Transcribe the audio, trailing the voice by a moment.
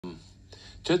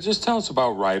Just tell us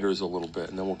about Writers a little bit,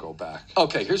 and then we'll go back.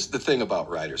 Okay, here's the thing about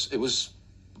Writers. It was,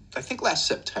 I think, last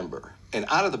September, and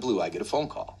out of the blue, I get a phone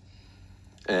call.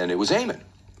 And it was Eamon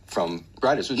from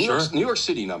Writers. It was New York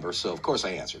City number, so of course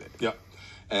I answered it. Yeah.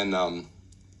 And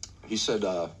he said,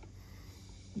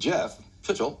 Jeff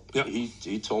Fitchell,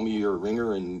 he told me you're a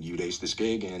ringer and you'd ace this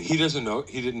gig. And he didn't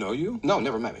know you? No,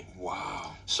 never met me.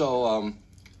 Wow. So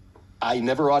I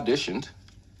never auditioned.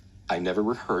 I never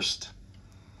rehearsed.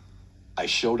 I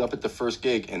showed up at the first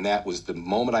gig, and that was the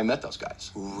moment I met those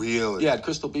guys. Really? Yeah, at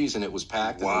Crystal Bees, and it was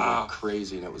packed, and it was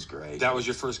crazy, and it was great. That was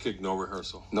your first gig, no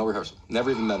rehearsal? No rehearsal.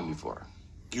 Never even met him before.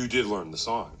 You did learn the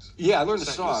songs. Yeah, I learned the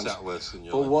songs. Set list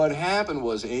and but what happened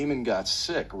was Eamon got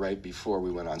sick right before we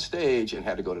went on stage and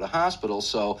had to go to the hospital,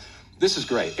 so this is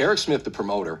great. Eric Smith, the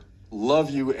promoter, love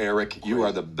you, Eric. Great. You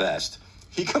are the best.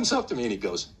 He comes up to me, and he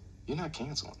goes, "You're not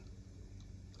canceling."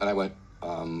 And I went,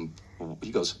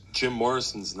 he goes, Jim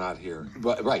Morrison's not here.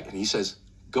 Right. And he says,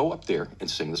 go up there and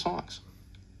sing the songs.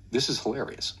 This is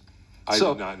hilarious. I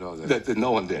did not know that.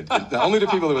 No one did. Only the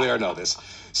people that were there know this.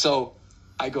 So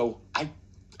I go,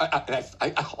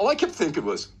 all I kept thinking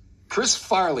was, Chris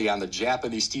Farley on the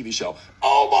Japanese TV show,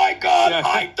 oh my God,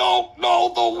 I don't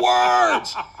know the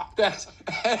words.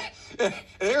 And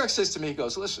Eric says to me, he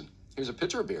goes, listen, here's a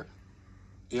pitcher of beer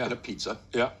and a pizza.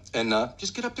 Yeah. And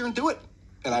just get up there and do it.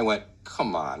 And I went,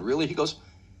 come on, really? He goes,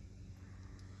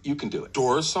 you can do it.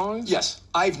 Doors songs? Yes.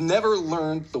 I've never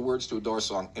learned the words to a Doors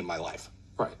song in my life.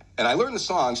 Right. And I learned the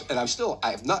songs, and I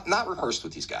have not rehearsed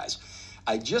with these guys.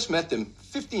 I just met them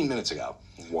 15 minutes ago.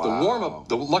 Wow. The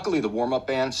warm-up, luckily the warm-up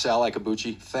band, Sal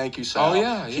Ikabuchi, thank you, Sal. Oh,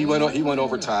 yeah. He went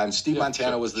overtime. Steve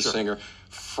Montana was the singer.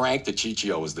 Frank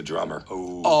DiCiccio was the drummer.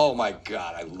 Oh, my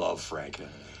God, I love Frank.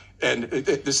 And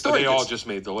the story... They all just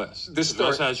made the list. This story,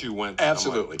 just as you went.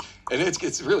 Absolutely. And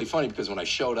it's really funny because when I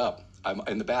showed up, I'm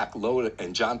in the back loaded,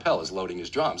 and John Pell is loading his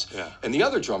drums. Yeah. And the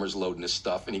other drummer's loading his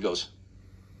stuff, and he goes,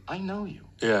 I know you.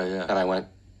 Yeah, yeah. And I went,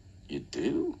 you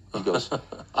do? He goes,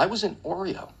 I was in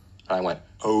Oreo. And I went,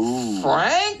 oh.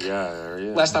 Frank? Yeah, there he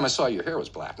is. Last time I saw you, your hair was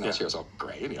black. Now his hair's all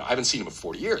gray. You know, I haven't seen him in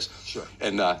 40 years. Sure.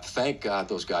 And thank God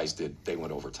those guys they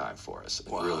went overtime for us.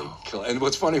 Wow. Really kill. And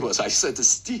what's funny was I said to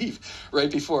Steve,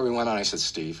 right before we went on, I said,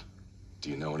 Steve, do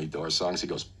you know any Doors songs? He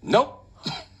goes, nope.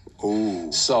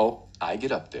 Oh. So I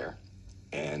get up there,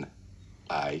 and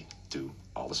I do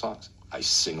all the songs. I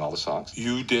sing all the songs.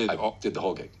 You did? I did the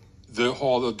whole gig.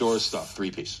 All the Doors stuff?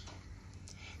 3-piece.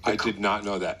 I did not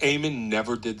know that. Eamon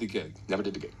never did the gig. Never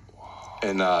did the gig. Wow.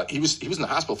 And he was in the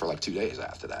hospital for like 2 days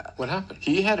after that. What happened?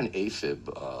 He had an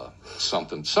AFib,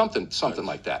 something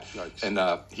like that. Yikes. And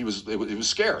it was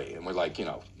scary. And we're like,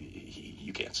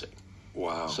 you can't sing.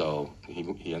 Wow. So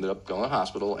he ended up going to the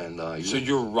hospital. And so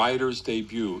your Writer's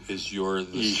debut is you're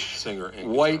the singer.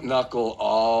 White knuckle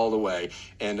all the way.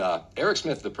 And Eric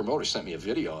Smith, the promoter, sent me a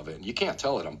video of it. And you can't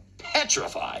tell it. I'm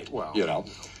petrified. Wow.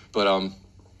 But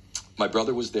my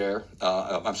brother was there.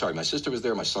 I'm sorry, my sister was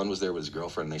there. My son was there with his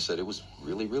girlfriend. And they said it was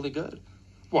really, really good.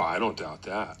 Well, I don't doubt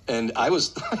that. And I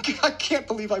was, I can't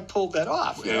believe I pulled that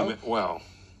off. Well,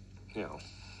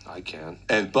 I can.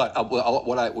 But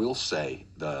what I will say,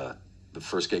 the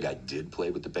first gig I did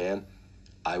play with the band,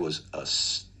 I was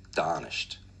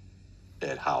astonished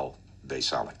at how they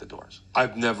sound like the Doors. I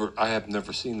have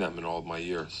never seen them in all of my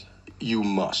years. You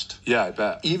must. Yeah, I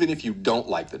bet. Even if you don't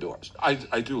like the Doors. I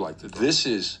do like the Doors. This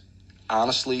is,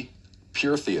 honestly,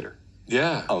 pure theater.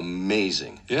 Yeah.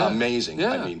 Amazing. Yeah. Amazing.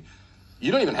 Yeah. I mean,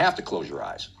 you don't even have to close your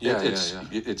eyes.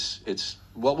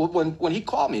 Well, when he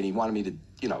called me and he wanted me to,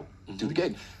 do the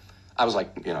gig, I was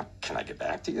like, can I get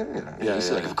back to you?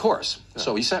 He's like, of course. Yeah.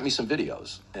 So he sent me some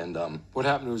videos. And what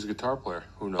happened to his guitar player?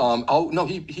 Who knows? No,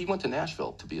 he went to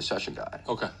Nashville to be a session guy.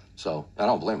 Okay. So I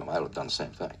don't blame him. I would have done the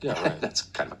same thing. Yeah, right. That's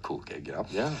kind of a cool gig,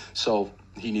 Yeah. So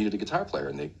he needed a guitar player,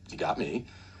 and he got me.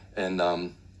 And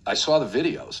I saw the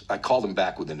videos. I called him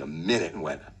back within a minute and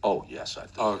went, oh, yes, I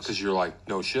think. Oh, because you're like,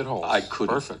 no shitholes.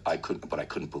 Perfect. I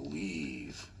couldn't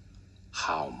believe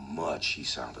how much he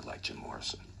sounded like Jim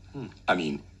Morrison. I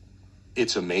mean,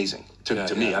 it's amazing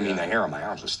to me. I mean, the hair on my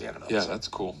arms was standing up. Yeah, that's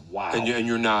cool. Wow. And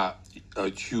you're not a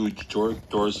huge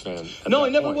Doors fan. No, I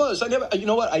never was. You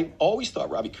know what? I always thought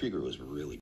Robbie Krieger was really